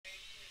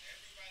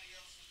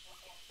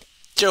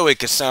Joey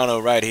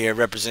Cassano right here,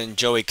 representing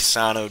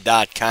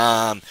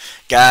JoeyCassano.com.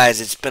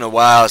 Guys, it's been a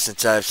while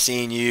since I've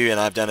seen you and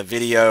I've done a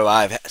video.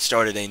 I've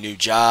started a new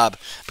job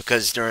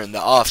because during the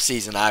off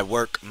season I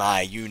work my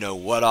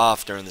you-know-what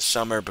off during the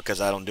summer because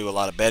I don't do a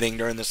lot of betting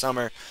during the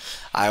summer.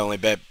 I only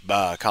bet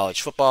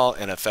college football,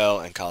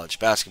 NFL, and college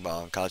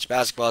basketball. And college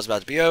basketball is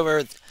about to be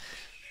over,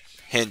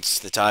 hence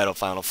the title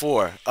Final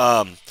Four.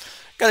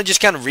 Gonna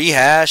just kind of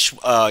rehash.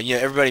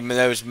 Everybody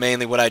knows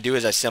mainly what I do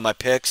is I sell my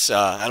picks.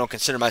 I don't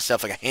consider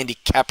myself like a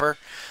handicapper.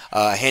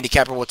 A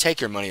handicapper will take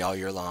your money all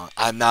year long.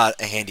 I'm not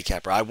a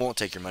handicapper. I won't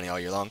take your money all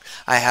year long.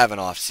 I have an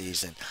off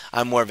season.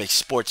 I'm more of a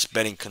sports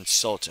betting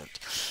consultant.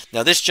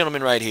 Now this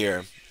gentleman right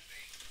here,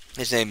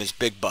 his name is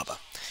Big Bubba.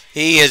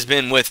 He has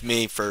been with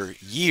me for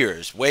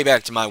years, way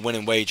back to my win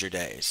and wager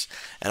days.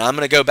 And I'm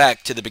going to go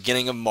back to the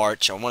beginning of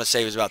March. I want to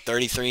say it was about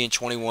 33 and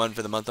 21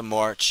 for the month of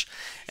March.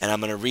 And I'm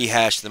going to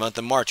rehash the month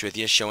of March with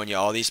you, showing you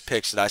all these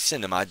picks that I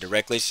send him. I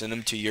directly send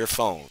them to your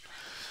phone.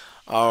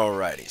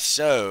 Alrighty,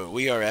 so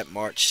we are at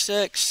March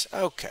 6th.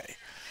 Okay.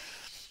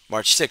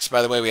 March 6th,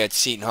 by the way, we had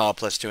Seton Hall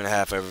plus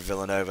 2.5 over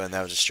Villanova, and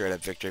that was a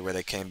straight-up victory where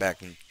they came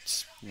back and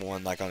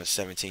won like on a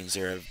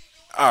 17-0.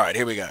 Alright,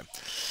 here we go.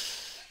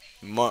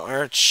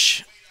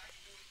 March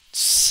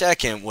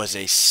 2nd was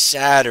a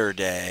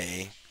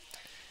Saturday,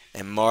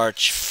 and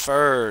March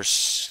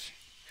 1st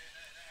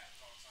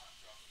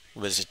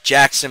was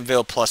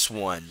Jacksonville plus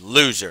 1.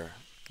 Loser.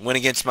 Went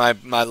against my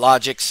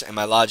logics, and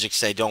my logics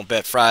say don't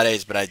bet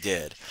Fridays, but I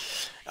did.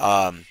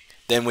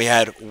 Then we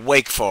had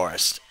Wake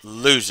Forest.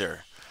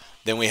 Loser.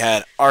 Then we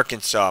had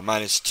Arkansas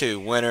minus 2.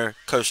 Winner.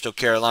 Coastal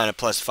Carolina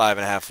plus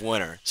 5.5.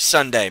 Winner.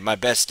 Sunday, my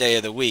best day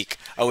of the week.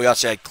 Oh, we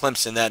also had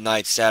Clemson that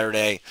night,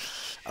 Saturday.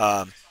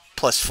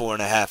 Plus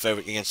 4.5 over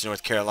against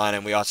North Carolina,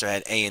 and we also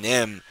had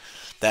A&M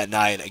that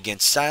night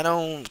against, I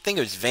don't think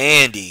it was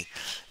Vandy.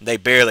 They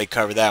barely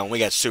covered that one. We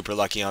got super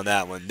lucky on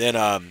that one.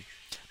 Then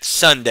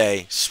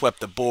Sunday,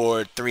 swept the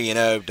board,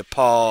 3-0.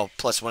 DePaul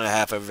plus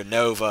 1.5 over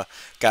Nova,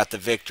 got the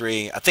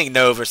victory. I think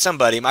Nova,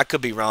 somebody, I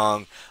could be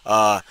wrong.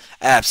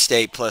 App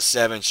State plus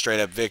 7, straight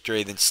up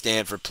victory. Then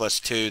Stanford plus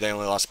 2. They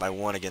only lost by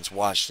 1 against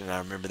Washington. I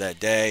remember that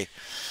day.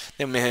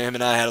 Then him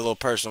and I had a little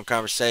personal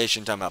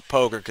conversation talking about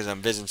poker because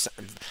I'm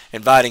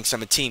inviting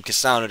some of Team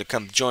Cassano to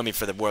come join me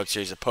for the World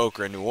Series of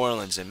Poker in New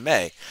Orleans in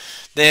May.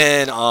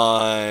 Then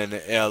on,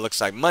 looks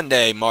like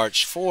Monday,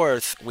 March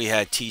 4th, we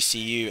had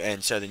TCU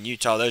and Southern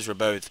Utah. Those were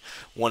both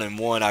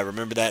 1-1. I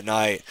remember that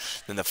night.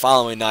 Then the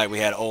following night, we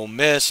had Ole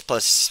Miss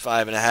plus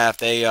 5.5.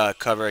 They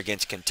cover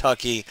against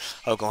Kentucky.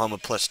 Oklahoma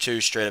plus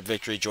 2, straight up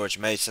victory. George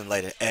Mason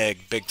laid an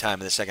egg big time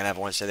in the second half. I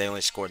want to say they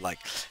only scored like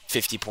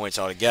 50 points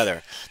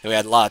altogether. Then we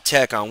had La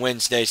Tech on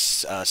Wednesday,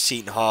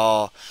 Seton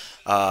Hall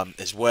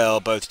as well.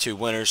 Both 2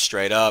 winners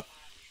straight up.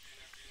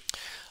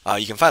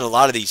 You can find a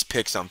lot of these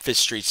picks on Fifth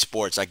Street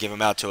Sports. I give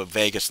them out to a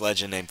Vegas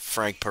legend named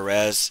Frank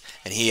Perez,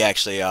 and he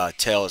actually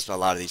tells a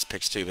lot of these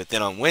picks too. But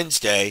then on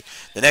Wednesday,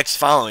 the next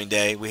following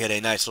day, we had a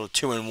nice little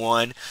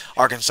 2-1.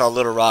 Arkansas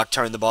Little Rock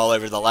turned the ball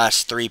over the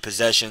last 3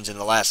 possessions in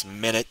the last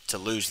minute to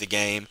lose the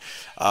game.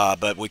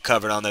 But we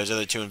covered on those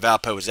other 2, and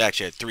Valpo was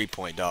actually a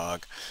 3-point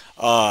dog.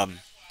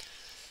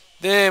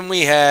 Then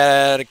we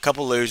had a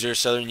couple losers.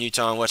 Southern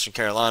Utah and Western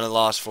Carolina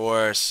lost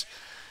for us.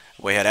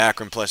 We had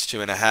Akron plus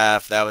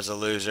 2.5. That was a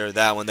loser.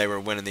 That one, they were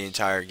winning the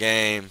entire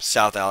game.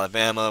 South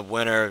Alabama,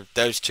 winner.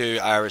 Those 2,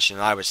 Irish and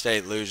Iowa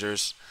State,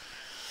 losers.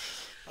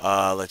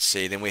 Let's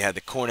see. Then we had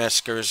the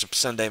Cornhuskers,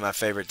 Sunday, my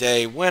favorite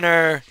day,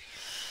 winner.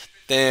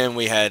 Then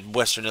we had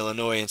Western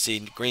Illinois,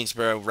 NC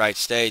Greensboro, Wright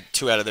State.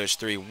 2 out of those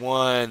 3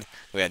 won.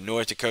 We had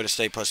North Dakota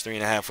State plus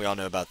 3.5. We all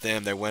know about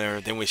them. They're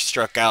winner. Then we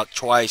struck out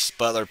twice.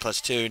 Butler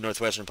plus 2.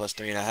 Northwestern plus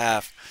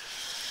 3.5.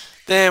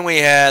 Then we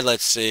had,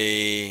 let's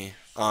see,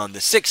 on the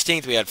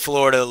 16th, we had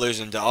Florida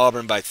losing to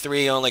Auburn by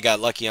 3. Only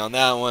got lucky on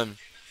that one.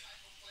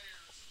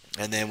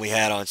 And then we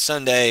had on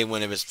Sunday,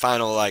 when it was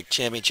final like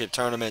championship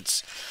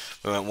tournaments,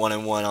 we went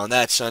 1-1 on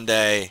that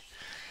Sunday.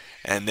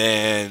 And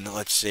then,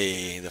 let's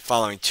see, the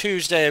following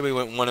Tuesday, we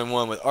went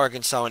 1-1 with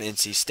Arkansas and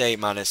NC State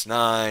minus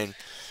 9.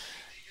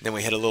 Then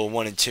we hit a little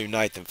 1-2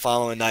 night. The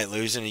following night,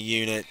 losing a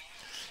unit.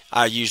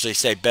 I usually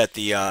say bet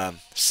the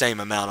same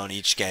amount on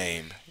each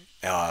game.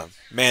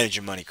 Manage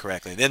your money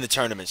correctly. Then the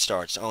tournament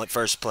starts. Only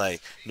first play,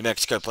 New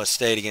Mexico plus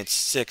State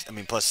against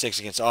plus 6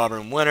 against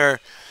Auburn, winner.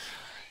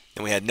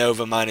 Then we had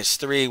Nova minus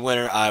 3,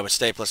 winner. Iowa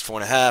State plus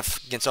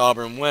 4.5 against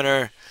Auburn,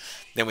 winner.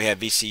 Then we had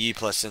VCU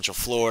plus Central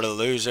Florida,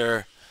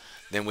 loser.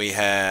 Then we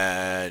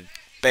had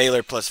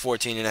Baylor plus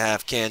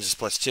 14.5, Kansas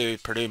plus 2,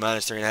 Purdue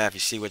minus 3.5. You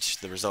see which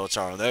the results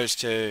are on those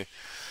 2.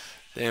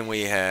 Then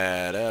we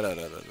had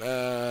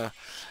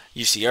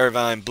UC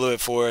Irvine blew it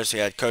for us. We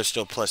had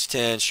Coastal plus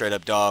 10, straight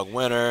up dog,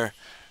 winner.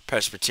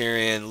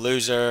 Presbyterian,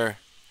 loser.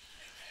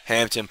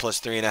 Hampton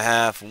plus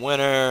 3.5,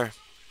 winner.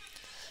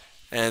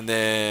 And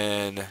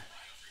then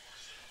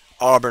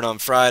Auburn on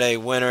Friday,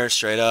 winner,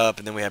 straight up.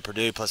 And then we had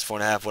Purdue plus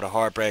 4.5, what a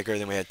heartbreaker.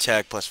 Then we had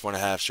Tech plus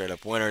 4.5, straight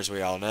up winners,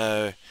 we all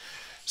know.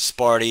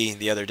 Sparty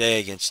the other day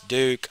against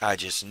Duke. I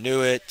just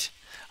knew it.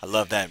 I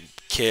love that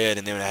kid,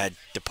 and then I had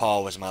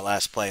DePaul was my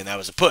last play, and that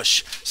was a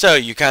push. So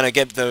you kind of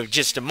get the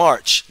gist of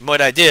March. What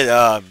I did,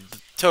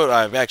 total,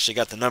 I've actually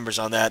got the numbers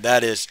on that.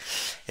 That is,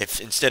 if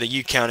instead of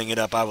you counting it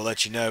up, I will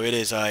let you know. It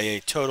is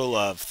a total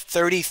of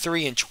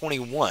 33 and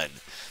 21.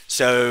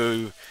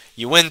 So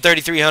you win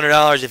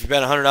 $3,300 if you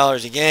bet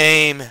 $100 a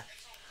game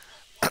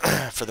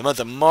for the month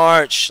of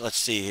March. Let's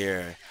see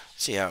here.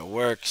 See how it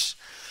works.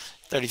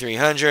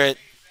 3,300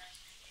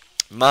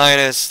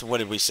 minus, what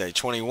did we say,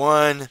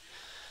 21.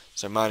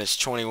 So minus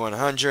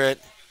 2,100.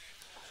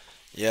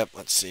 Yep,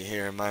 let's see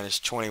here. Minus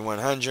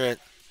 2,100.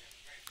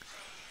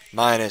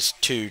 Minus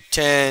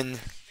 210.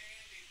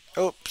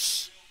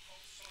 Oops.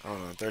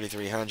 Hold on.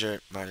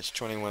 3,300 minus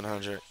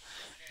 2,100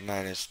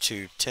 minus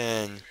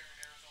 210.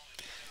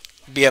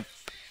 Be up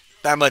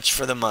that much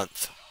for the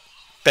month.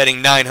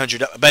 Betting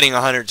 900, betting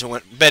 100 to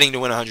win, betting to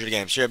win 100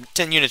 games. You're up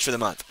 10 units for the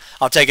month.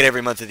 I'll take it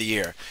every month of the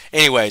year.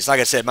 Anyways,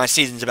 like I said, my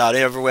season's about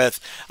over with.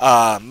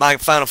 My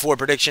Final Four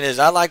prediction is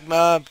I like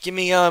give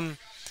me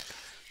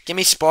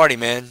Sparty,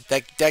 man.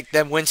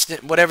 That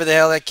Winston, whatever the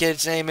hell that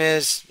kid's name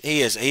is,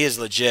 he is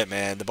legit,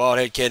 man. The bald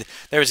head kid.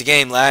 There was a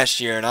game last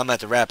year, and I'm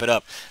about to wrap it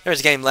up. There was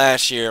a game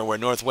last year where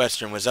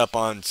Northwestern was up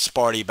on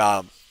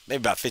Sparty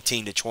maybe about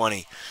 15 to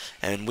 20,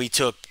 and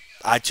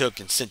I took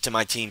and sent to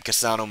my team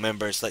Cassano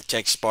members, let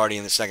take Sparty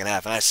in the second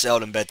half, and I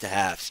seldom bet the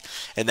halves.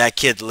 And that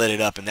kid lit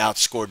it up and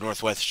outscored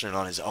Northwestern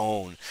on his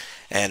own.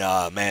 And,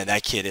 man,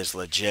 that kid is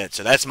legit.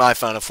 So that's my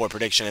Final Four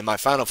prediction. And my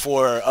Final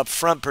Four up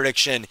front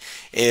prediction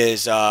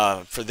is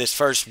for this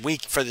first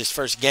week, for this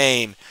first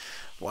game,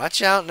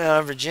 watch out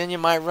now. Virginia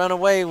might run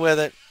away with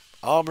it.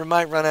 Auburn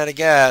might run out of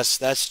gas.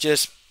 That's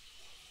just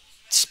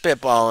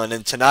spitballing.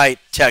 And tonight,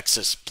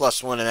 Texas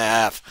plus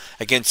 1.5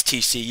 against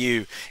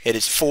TCU.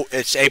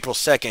 It's April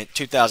 2nd,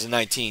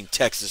 2019.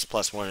 Texas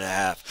plus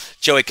 1.5.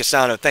 Joey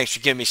Cassano, thanks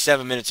for giving me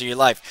 7 minutes of your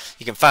life.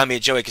 You can find me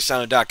at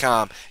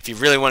joeycassano.com. If you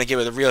really want to get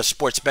with a real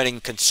sports betting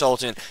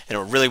consultant and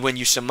it'll really win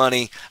you some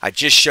money, I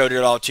just showed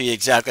it all to you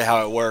exactly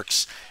how it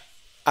works.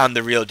 I'm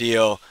the real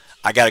deal.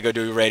 I got to go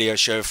do a radio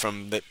show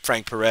from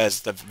Frank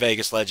Perez, the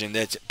Vegas legend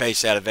that's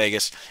based out of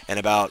Vegas, in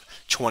about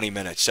 20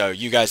 minutes. So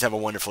you guys have a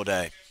wonderful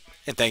day.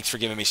 And thanks for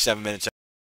giving me 7 minutes.